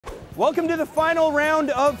Welcome to the final round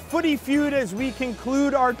of Footy Feud as we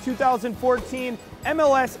conclude our 2014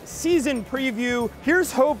 MLS season preview.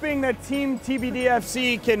 Here's hoping that Team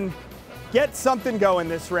TBDFC can get something going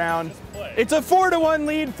this round. It's a 4-1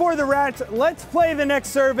 lead for the Rats. Let's play the next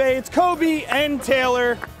survey. It's Cobi and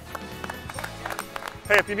Taylor.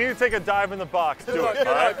 Hey, if you need to take a dive in the box, do it.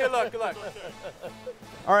 Good luck.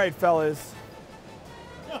 All right, fellas.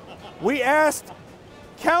 We asked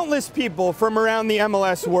countless people from around the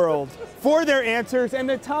MLS world for their answers, and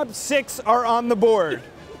the top 6 are on the board.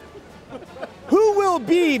 Who will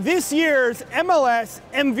be this year's MLS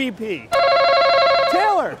MVP?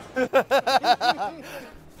 Taylor.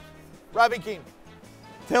 Robbie Keane.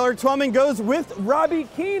 Taylor Twellman goes with Robbie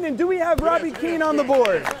Keane, and do we have Robbie Keane on the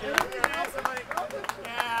board?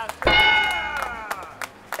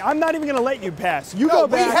 I'm not even going to let you pass. You go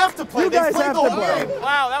back. We have to play. You guys have to play.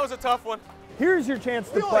 Wow, that was a tough one. Here's your chance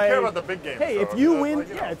to We only play. care about the big games. Hey, though, if you so, win, like,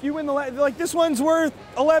 you know. if you win like this one's worth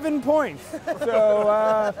 11 points.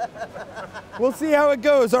 So we'll see how it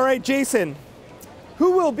goes. All right, Jason,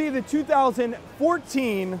 who will be the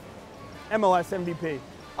 2014 MLS MVP?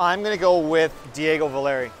 I'm going to go with Diego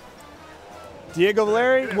Valeri. Diego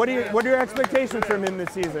Valeri. What are your expectations from him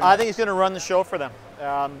this season? I think he's going to run the show for them.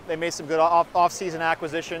 They made some good off-season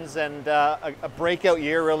acquisitions and a breakout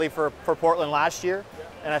year really for Portland last year.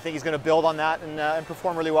 And I think he's going to build on that and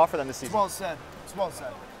perform really well for them this season. Well said. Well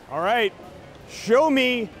said. All right, show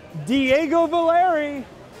me Diego Valeri.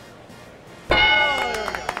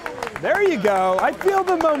 There you go. I feel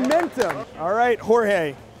the momentum. All right,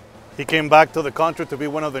 Jorge. He came back to the country to be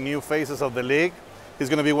one of the new faces of the league. He's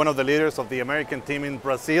going to be one of the leaders of the American team in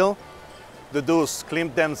Brazil. The Deuce,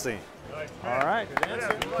 Clint Dempsey. All right.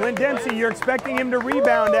 Clint Dempsey, you're expecting him to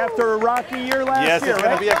rebound after a rocky year last Yes, year, it's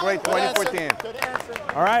going right? to be a great 2014.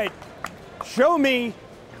 All right. Show me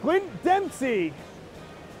Clint Dempsey.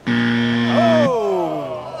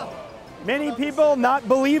 Oh! Many people not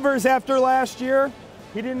believers after last year.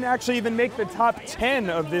 He didn't actually even make the top 10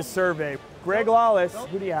 of this survey. Greg Lalas,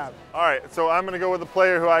 who do you have? All right, so I'm going to go with a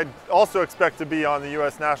player who I also expect to be on the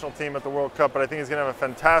U.S. national team at the World Cup, but I think he's going to have a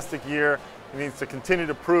fantastic year. He needs to continue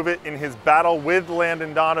to prove it in his battle with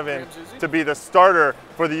Landon Donovan to be the starter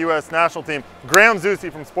for the U.S. national team. Graham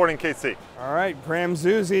Zusi from Sporting KC. All right, Graham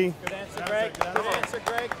Zusi. Good answer, Greg. Good answer,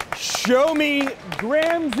 Greg. Show me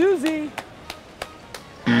Graham Zusi.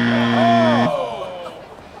 Oh!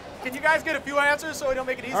 Can you guys get a few answers so we don't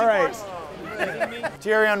make it easy All right. for us?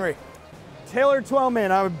 Thierry Henry. Taylor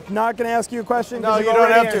Twellman, I'm not going to ask you a question. No, 'cause you you've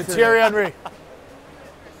don't already have to. answered Thierry it. Henry.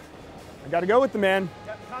 I got to go with the man.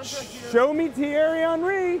 Show me Thierry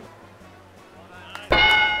Henry.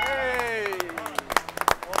 Hey.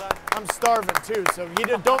 I'm starving too, so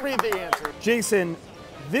don't read the answer. Jason,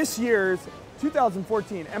 this year's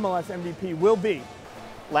 2014 MLS MVP will be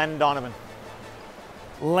Landon Donovan.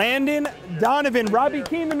 Landon Donovan. Robbie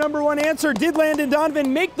Keane, the #1 answer. Did Landon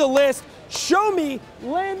Donovan make the list? Show me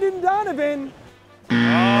Landon Donovan.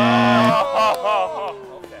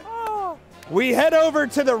 We head over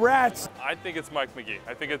to the Rats. I think it's Mike Magee.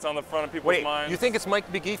 I think it's on the front of people's minds. You think it's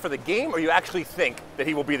Mike Magee for the game, or you actually think that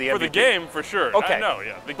he will be the MVP? For the game, for sure. Okay. I know,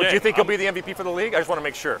 yeah. The But game. do you think he'll be the MVP for the league? I just want to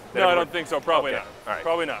make sure. No, I don't think so. Probably Okay. not. All right.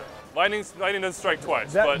 Probably not. Lightning doesn't strike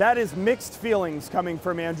twice. but That is mixed feelings coming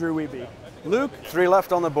from Andrew Wiebe. Luke? 3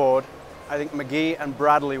 left on the board. I think Magee and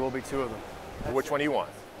Bradley will be 2 of them. Which one do you want?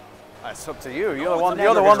 It's up to you. You're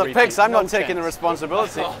the one that picks. I'm not taking the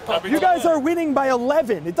responsibility. You guys are winning by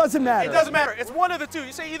 11. It doesn't matter. It doesn't matter. It's one of the two.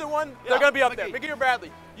 You say either one, they're going to be up there. Magee or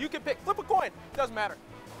Bradley. You can pick. Flip a coin. It doesn't matter.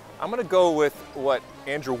 I'm going to go with what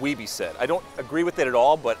Andrew Wiebe said. I don't agree with it at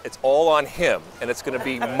all, but it's all on him, and it's going to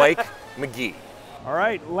be Mike Magee. All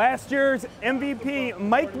right, last year's MVP,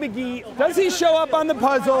 Mike Magee. Does he show up on the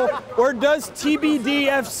puzzle, or does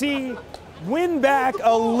TBDFC win back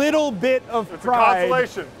a little bit of pride?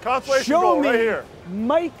 Consolation. Consolation Show goal me right here.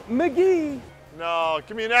 Mike Magee. No,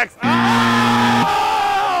 give me an X.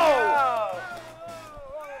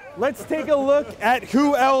 Let's take a look at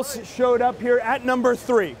who else showed up here at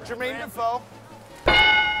 #3. Jermain Defoe.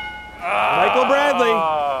 Michael Bradley.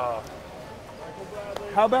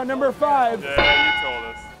 How about #5? yeah, you told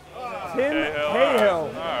us. Tim Cahill. Cahill.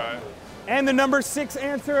 All right. And the #6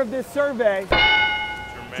 answer of this survey,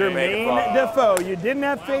 Jermain Defoe. Defoe. You didn't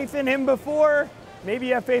have faith in him before. Maybe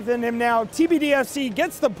you have faith in him now. TBDFC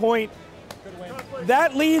gets the point.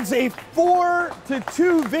 That leads a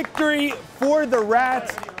 4-2 victory for the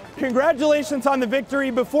Rats. Congratulations on the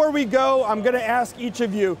victory. Before we go, I'm going to ask each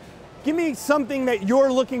of you, give me something that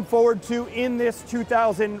you're looking forward to in this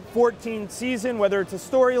 2014 season, whether it's a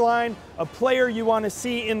storyline, a player you want to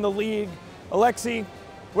see in the league. Alexi?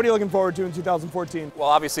 What are you looking forward to in 2014? Well,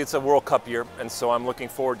 obviously it's a World Cup year, and so I'm looking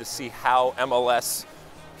forward to see how MLS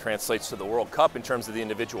translates to the World Cup in terms of the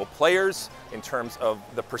individual players, in terms of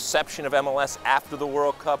the perception of MLS after the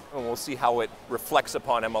World Cup, and we'll see how it reflects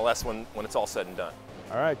upon MLS when it's all said and done.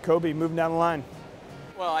 All right, Cobi, moving down the line.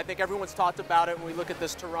 Well, I think everyone's talked about it when we look at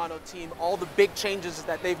this Toronto team, all the big changes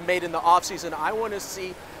that they've made in the offseason. I want to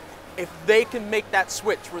see if they can make that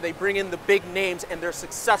switch where they bring in the big names and they're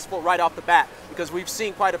successful right off the bat. Because we've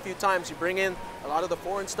seen quite a few times you bring in a lot of the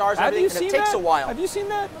foreign stars and it takes a while. Have you seen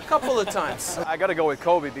that? A couple of times. I got to go with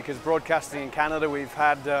Cobi because broadcasting in Canada, we've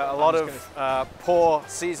had a lot of poor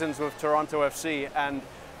seasons with Toronto FC, and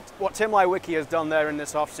what Tim Leiweke has done there in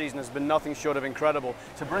this off-season has been nothing short of incredible.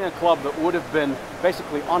 To bring a club that would have been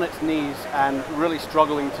basically on its knees and really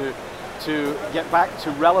struggling to get back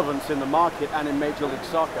to relevance in the market and in Major League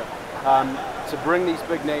Soccer, to bring these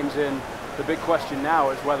big names in, the big question now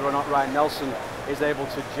is whether or not Ryan Nelson is able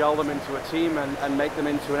to gel them into a team and make them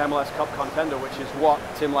into an MLS Cup contender, which is what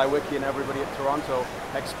Tim Leiweke and everybody at Toronto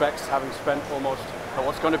expects, having spent almost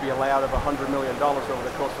what's going to be a layout of $100 million over the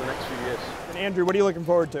course of the next few years. And Andrew, what are you looking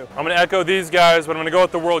forward to? I'm going to echo these guys, but I'm going to go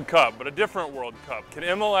with the World Cup, but a different World Cup. Can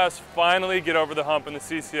MLS finally get over the hump in the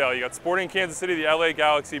CCL? You got Sporting Kansas City, the LA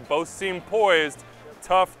Galaxy, both seem poised.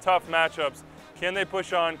 Tough matchups. Can they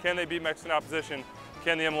push on? Can they beat Mexican opposition?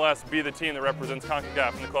 Can the MLS be the team that represents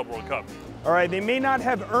CONCACAF in the Club World Cup? All right, they may not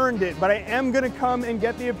have earned it, but I am going to come and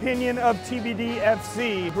get the opinion of TBD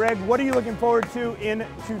FC. Greg, what are you looking forward to in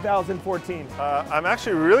 2014? I'm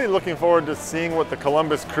actually really looking forward to seeing what the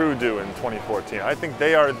Columbus Crew do in 2014. I think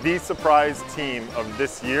they are the surprise team of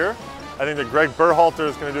this year. I think that Greg Berhalter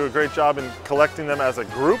is going to do a great job in collecting them as a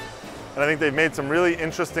group. And I think they've made some really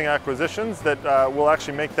interesting acquisitions that will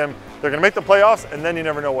actually make them, they're going to make the playoffs, and then you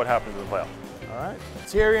never know what happens in the playoffs. All right.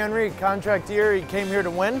 Thierry Henry, contract year, he came here to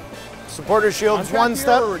win. Supporter Shield's Contract one year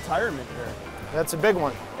step. or retirement year? That's a big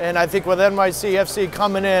one. And I think with NYCFC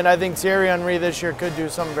coming in, I think Thierry Henry this year could do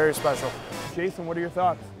something very special. Jason, what are your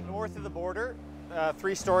thoughts? North of the border,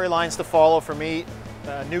 3 storylines to follow for me.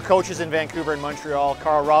 New coaches in Vancouver and Montreal.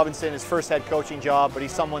 Carl Robinson, his first head coaching job, but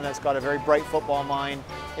he's someone that's got a very bright football mind.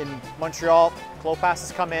 In Montreal, Klopas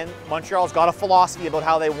has come in. Montreal's got a philosophy about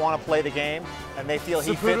how they want to play the game, and they feel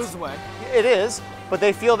he fits. Way. It is, but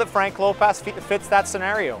they feel that Frank Klopas fits that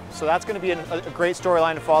scenario. So that's going to be a great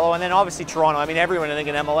storyline to follow. And then obviously Toronto. I mean, everyone I think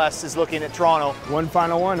in MLS is looking at Toronto. One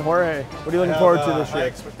final one, Jorge. What are you looking forward to this High year?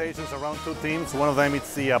 expectations around 2 teams. One of them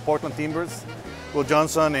is the Portland Timbers. Will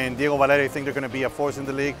Johnson and Diego Valeri, I think they're going to be a force in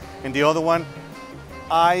the league. And the other one,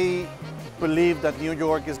 I believe that New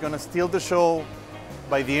York is going to steal the show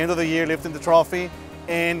by the end of the year, lifting the trophy,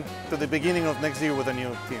 and to the beginning of next year with a new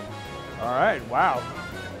team. All right, wow.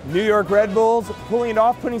 New York Red Bulls pulling it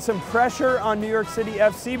off, putting some pressure on New York City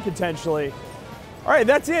FC potentially. All right,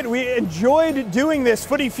 that's it. We enjoyed doing this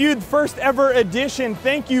Footy Feud first ever edition.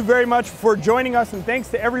 Thank you very much for joining us, and thanks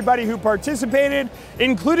to everybody who participated,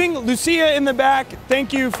 including Lucia in the back.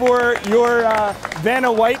 Thank you for your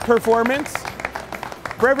Vanna White performance.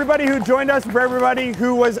 For everybody who joined us, for everybody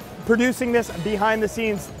who was producing this behind the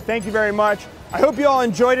scenes, thank you very much. I hope you all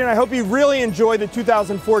enjoyed it, and I hope you really enjoy the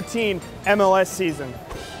 2014 MLS season.